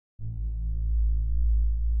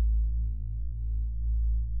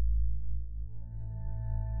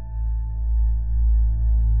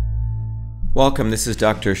Welcome, this is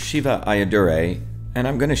Dr. Shiva Ayyadurai, and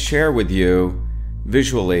I'm going to share with you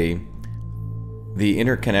visually the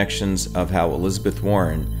interconnections of how Elizabeth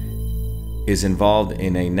Warren is involved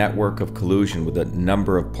in a network of collusion with a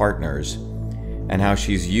number of partners, and how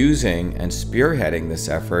she's using and spearheading this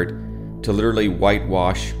effort to literally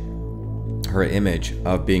whitewash her image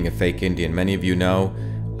of being a fake Indian. Many of you know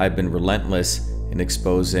I've been relentless in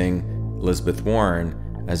exposing Elizabeth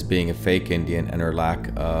Warren as being a fake Indian and her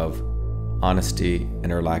lack of honesty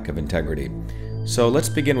and her lack of integrity. So let's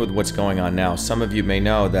begin with what's going on now. Some of you may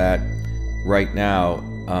know that right now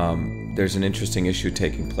there's an interesting issue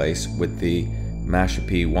taking place with the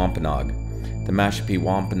Mashpee Wampanoag. The Mashpee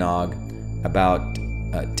Wampanoag about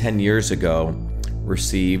 10 years ago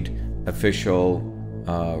received official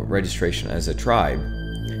registration as a tribe,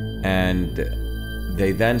 and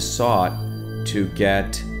they then sought to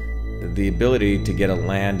get the ability to get a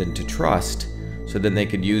land into trust so then they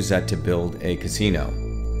could use that to build a casino.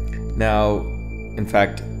 Now, in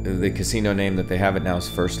fact, the casino name that they have it now is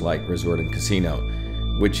First Light Resort and Casino,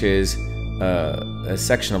 which is a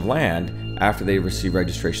section of land after they received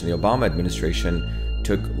registration. The Obama administration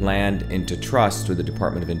took land into trust through the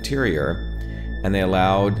Department of Interior, and they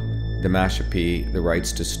allowed the Mashpee the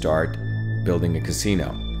rights to start building a casino.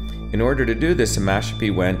 In order to do this, the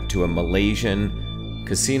Mashpee went to a Malaysian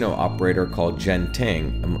casino operator called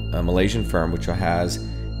Genting, a Malaysian firm which has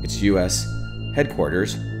its U.S.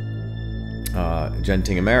 headquarters,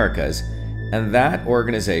 Genting Americas, and that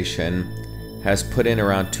organization has put in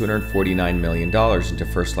around $249 million into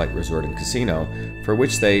First Light Resort and Casino, for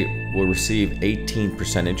which they will receive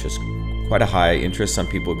 18% interest. Quite a high interest. Some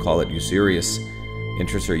people would call it usurious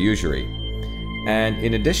interest or usury. And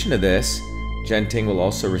in addition to this, Genting will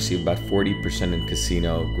also receive about 40% in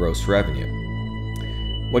casino gross revenue.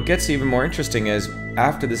 What gets even more interesting is,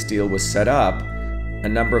 after this deal was set up, a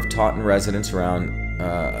number of Taunton residents, around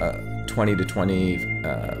 20 to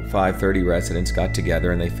 25, 30 residents, got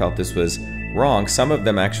together and they felt this was wrong. Some of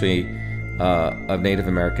them actually of Native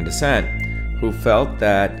American descent, who felt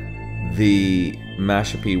that the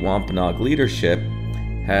Mashpee Wampanoag leadership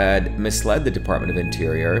had misled the Department of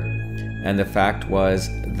Interior, and the fact was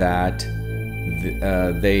that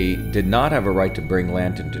they did not have a right to bring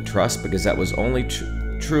land into trust, because that was only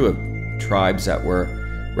true of tribes that were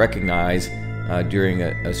recognized during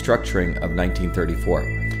a structuring of 1934.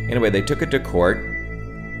 Anyway, they took it to court,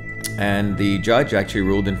 and the judge actually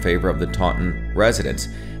ruled in favor of the Taunton residents,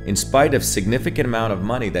 in spite of significant amount of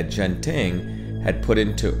money that Genting had put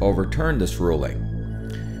in to overturn this ruling.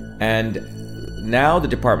 And now the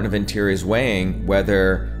Department of Interior is weighing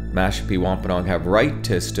whether Mashpee Wampanoag have right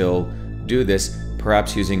to still do this,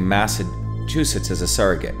 perhaps using Massachusetts as a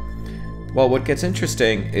surrogate. Well, what gets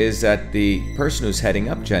interesting is that the person who's heading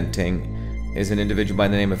up Genting is an individual by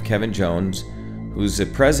the name of Kevin Jones, who's the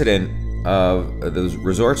president of the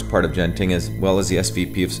resorts part of Genting, as well as the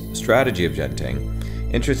SVP of strategy of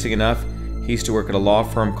Genting. Interesting enough, he used to work at a law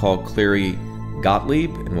firm called Cleary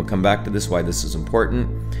Gottlieb, and we'll come back to this, why this is important.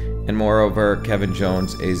 And moreover, Kevin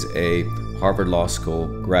Jones is a Harvard Law School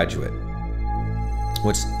graduate.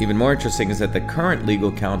 What's even more interesting is that the current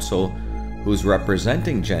legal counsel who's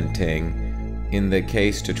representing Genting in the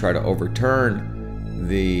case to try to overturn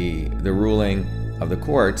the ruling of the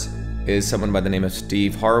courts is someone by the name of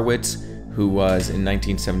Steve Horowitz, who was in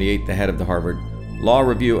 1978 the head of the Harvard Law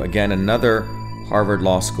Review, again another Harvard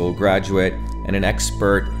Law School graduate and an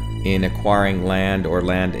expert in acquiring land or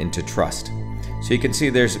land into trust. So you can see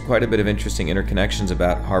there's quite a bit of interesting interconnections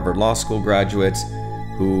about Harvard Law School graduates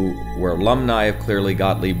who were alumni of Cleary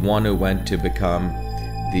Gottlieb, one who went to become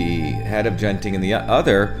the head of Genting, and the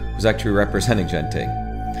other was actually representing Genting.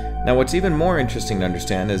 Now, what's even more interesting to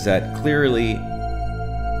understand is that Cleary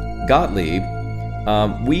Gottlieb,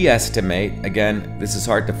 we estimate, again, this is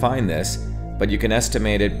hard to find this, but you can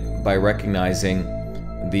estimate it by recognizing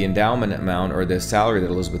the endowment amount or the salary that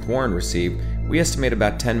Elizabeth Warren received. We estimate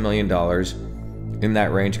about $10 million, in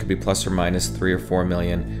that range, could be plus or minus 3 or 4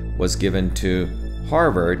 million, was given to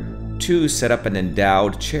Harvard to set up an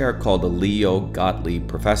endowed chair called the Leo Gottlieb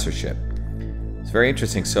Professorship. It's very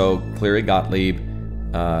interesting. So Cleary Gottlieb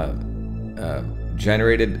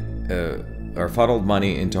generated or funneled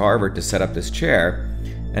money into Harvard to set up this chair.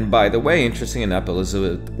 And by the way, interesting enough,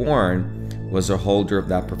 Elizabeth Warren was a holder of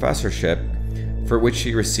that professorship, for which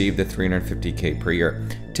she received the $350K per year.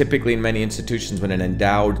 Typically, in many institutions, when an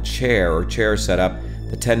endowed chair or chair is set up,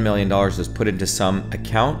 the $10 million is put into some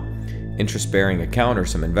account, interest-bearing account or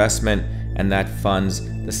some investment, and that funds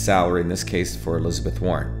the salary, in this case for Elizabeth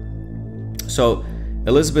Warren. So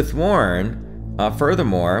Elizabeth Warren,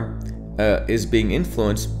 furthermore, is being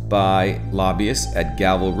influenced by lobbyists at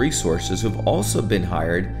Gavel Resources, who've also been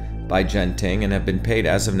hired by Genting and have been paid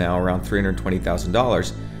as of now around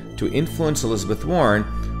 $320,000 to influence Elizabeth Warren,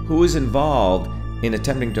 who is involved in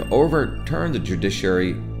attempting to overturn the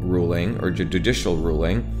judicial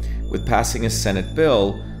ruling with passing a Senate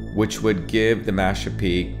bill which would give the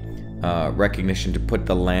Mashpee recognition to put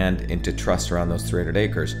the land into trust around those 300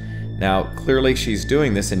 acres. Now, clearly she's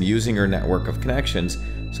doing this and using her network of connections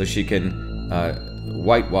so she can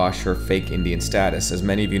whitewash her fake Indian status. As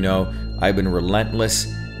many of you know, I've been relentless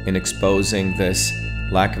in exposing this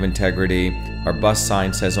lack of integrity. Our bus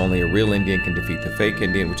sign says only a real Indian can defeat the fake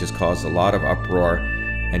Indian, which has caused a lot of uproar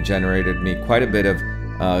and generated me quite a bit of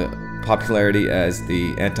popularity as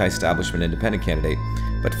the anti-establishment independent candidate.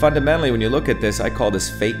 But fundamentally, when you look at this, I call this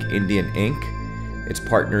Fake Indian Inc. Its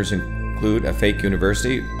partners include a fake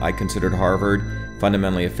university. I considered Harvard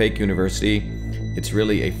fundamentally a fake university. It's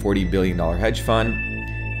really a $40 billion hedge fund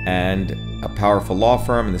and a powerful law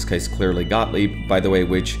firm, in this case clearly Gottlieb, by the way,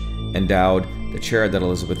 which endowed the chair that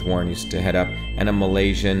Elizabeth Warren used to head up, and a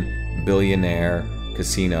Malaysian billionaire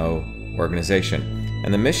casino organization.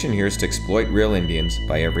 And the mission here is to exploit real Indians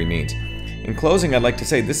by every means. In closing, I'd like to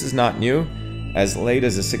say this is not new. As late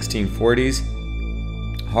as the 1640s,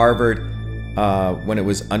 Harvard, when it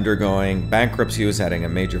was undergoing bankruptcy, was having a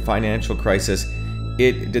major financial crisis,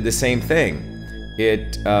 it did the same thing.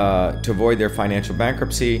 To avoid their financial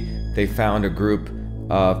bankruptcy, they found a group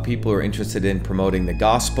of people who are interested in promoting the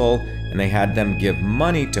gospel, and they had them give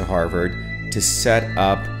money to Harvard to set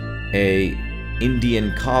up a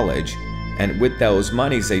Indian college. And with those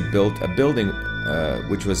monies, they built a building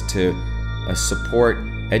which was to support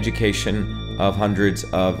education of hundreds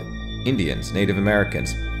of Indians, Native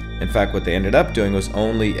Americans. In fact, what they ended up doing was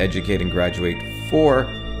only educate and graduate 4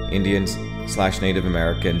 Indians/Native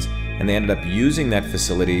Americans, and they ended up using that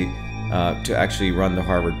facility to actually run the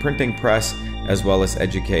Harvard printing press, as well as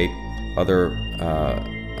educate other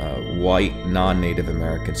white non-Native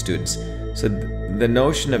American students. So the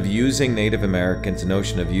notion of using Native Americans, the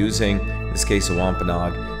notion of using, in this case, a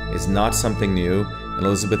Wampanoag, is not something new, and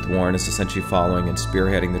Elizabeth Warren is essentially following and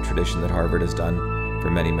spearheading the tradition that Harvard has done for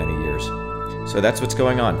many, many years. So that's what's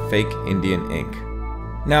going on, Fake Indian Inc.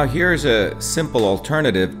 Now here's a simple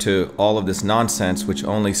alternative to all of this nonsense, which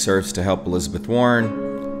only serves to help Elizabeth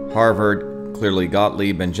Warren, Harvard, clearly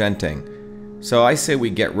Gottlieb, and Genting. So I say we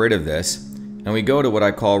get rid of this, and we go to what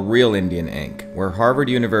I call Real Indian Inc., where Harvard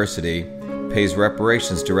University pays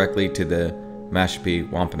reparations directly to the Mashpee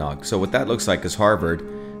Wampanoag. So what that looks like is Harvard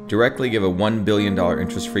directly give a $1 billion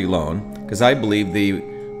interest-free loan, because I believe the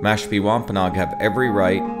Mashpee Wampanoag have every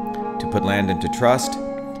right to put land into trust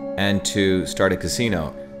and to start a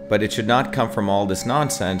casino. But it should not come from all this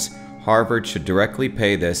nonsense. Harvard should directly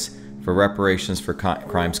pay this for reparations for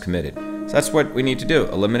crimes committed. So that's what we need to do.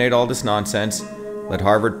 Eliminate all this nonsense. Let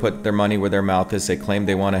Harvard put their money where their mouth is. They claim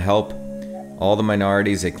they want to help all the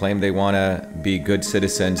minorities. They claim they want to be good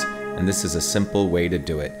citizens. And this is a simple way to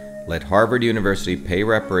do it. Let Harvard University pay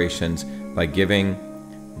reparations by giving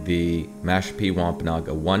the Mashpee Wampanoag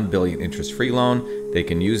a $1 billion interest-free loan. They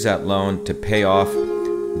can use that loan to pay off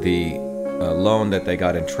the loan that they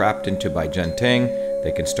got entrapped into by Genting.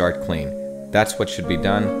 They can start clean. That's what should be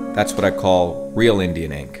done. That's what I call Real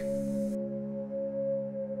Indian Inc.